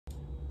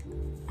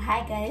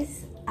Hi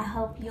guys, I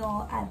hope you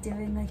all are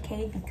doing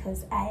okay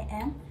because I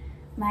am.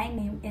 My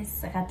name is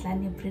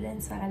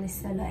Pinelands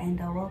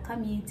and I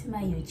welcome you to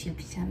my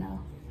YouTube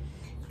channel.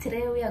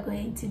 Today we are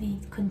going to be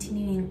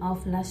continuing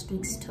off last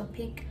week's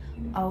topic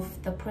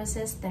of the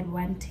process that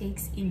one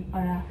takes in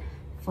order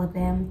for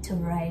them to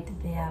write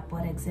their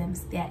board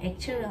exams, their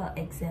actuarial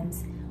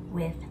exams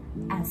with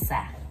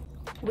ASSA.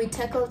 We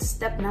tackled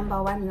step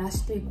number 1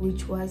 last week,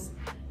 which was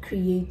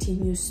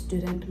creating your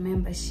student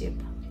membership.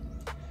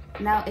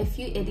 Now, a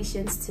few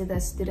additions to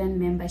the student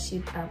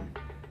membership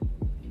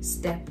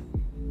step.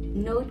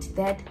 Note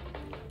that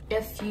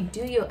if you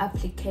do your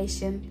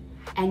application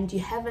and you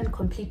haven't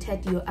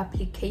completed your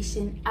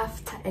application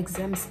after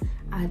exams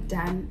are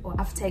done or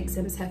after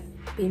exams have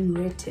been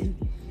written,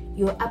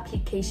 your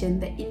application,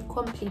 the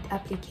incomplete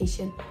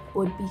application,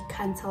 would be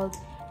cancelled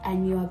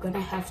and you are going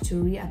to have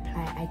to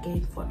reapply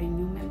again for a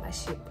new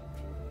membership.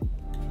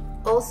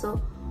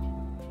 Also,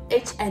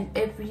 each and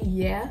every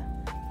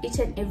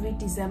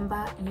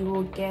December, you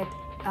will get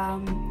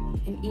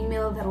an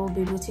email that will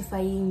be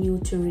notifying you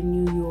to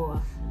renew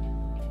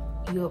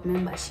your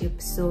membership.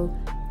 So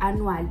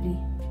annually,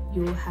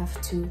 you will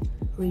have to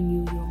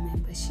renew your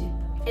membership.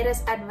 It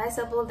is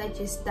advisable that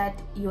you start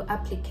your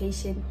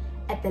application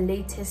at the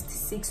latest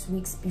 6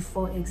 weeks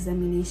before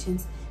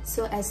examinations,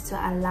 so as to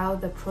allow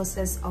the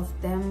process of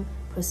them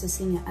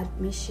processing your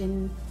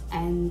admission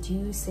and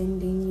you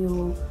sending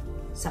your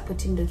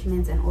supporting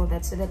documents and all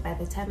that, so that by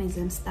the time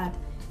exams start,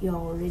 you're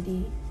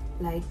already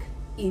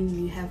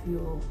you have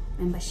your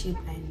membership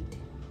and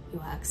you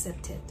are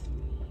accepted.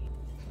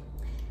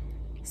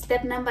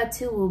 Step number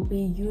 2 will be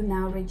you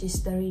now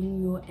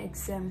registering your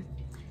exam.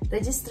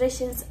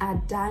 Registrations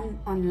are done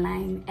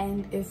online,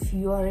 and if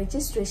your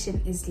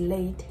registration is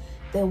late,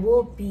 there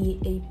will be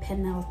a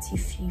penalty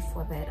fee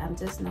for that. I'm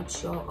just not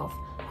sure of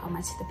how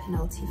much the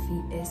penalty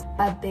fee is,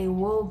 but there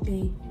will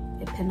be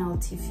a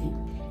penalty fee.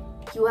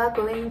 You are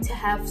going to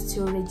have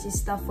to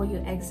register for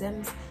your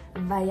exams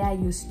via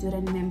your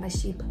student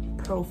membership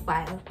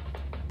profile.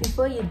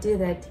 Before you do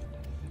that,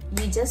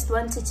 you just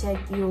want to check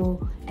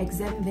your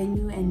exam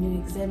venue and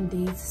your exam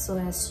dates so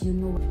as you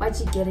know what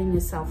you're getting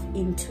yourself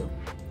into.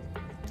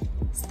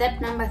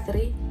 Step number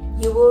 3,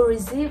 you will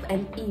receive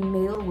an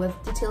email with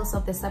details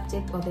of the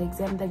subject or the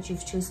exam that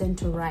you've chosen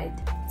to write.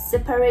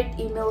 Separate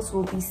emails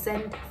will be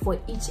sent for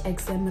each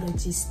exam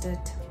registered.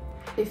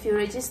 If you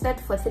registered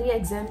for 3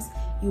 exams,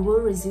 you will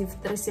receive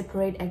 3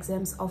 separate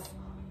exams of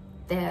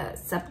the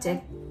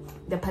subject,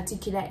 the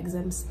particular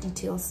exam's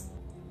details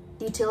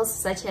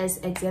such as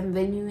exam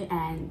venue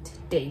and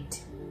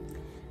date.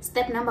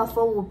 Step number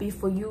 4 will be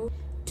for you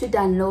to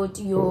download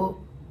your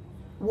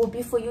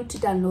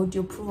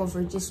proof of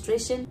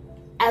registration,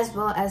 as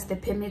well as the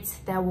permits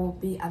that will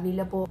be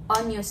available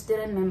on your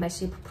student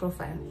membership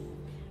profile.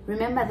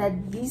 Remember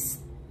that these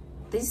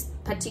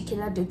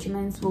particular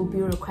documents will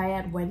be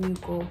required when you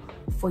go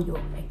for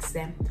your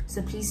exam,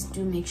 so please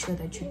do make sure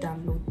that you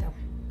download them.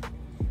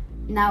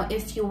 Now,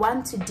 if you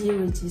want to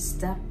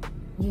deregister,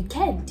 you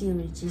can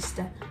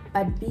deregister,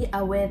 but be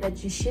aware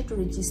that you should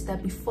register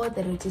before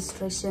the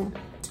registration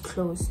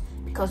close,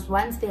 because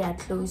once they are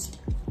closed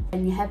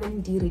and you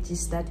haven't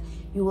deregistered,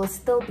 you will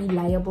still be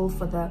liable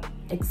for the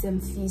exam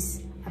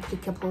fees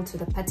applicable to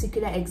the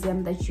particular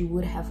exam that you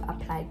would have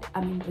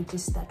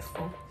registered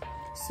for.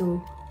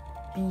 So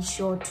be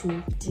sure to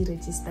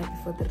deregister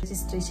before the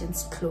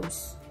registrations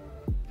close.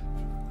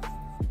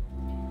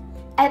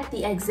 At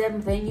the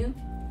exam venue,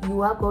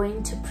 you are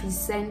going to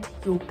present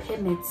your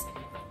permits.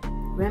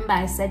 Remember,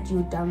 I said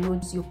you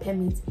download your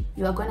permits.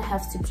 You are going to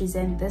have to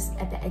present this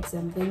at the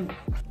exam venue.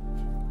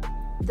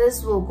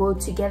 This will go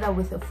together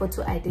with a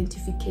photo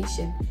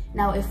identification.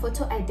 Now, a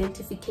photo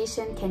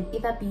identification can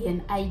either be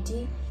an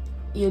ID,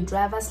 your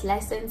driver's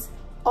license,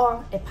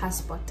 or a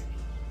passport.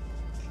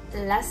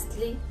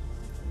 Lastly,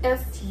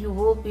 if you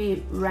will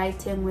be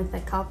writing with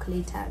a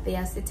calculator,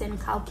 there are certain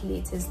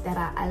calculators that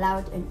are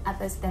allowed and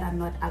others that are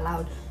not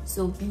allowed.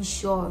 So be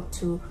sure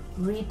to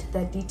read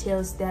the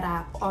details that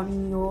are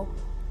on your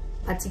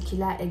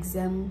particular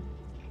exam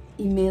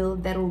email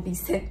that will be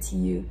sent to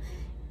you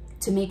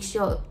to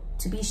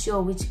be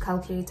sure which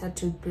calculator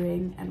to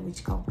bring and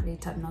which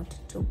calculator not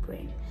to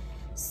bring.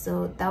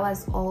 So that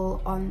was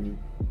all on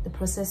the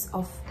process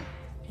of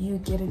you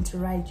getting to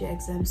write your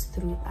exams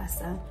through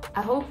ASSA.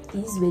 I hope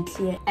these were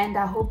clear and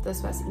I hope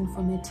this was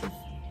informative.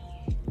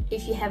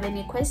 If you have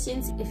any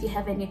questions, if you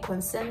have any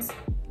concerns,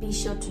 be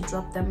sure to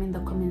drop them in the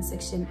comment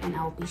section and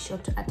I'll be sure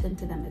to attend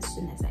to them as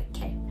soon as I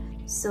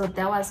can. So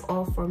that was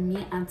all from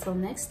me. Until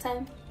next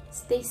time,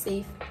 stay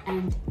safe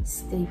and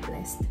stay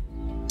blessed.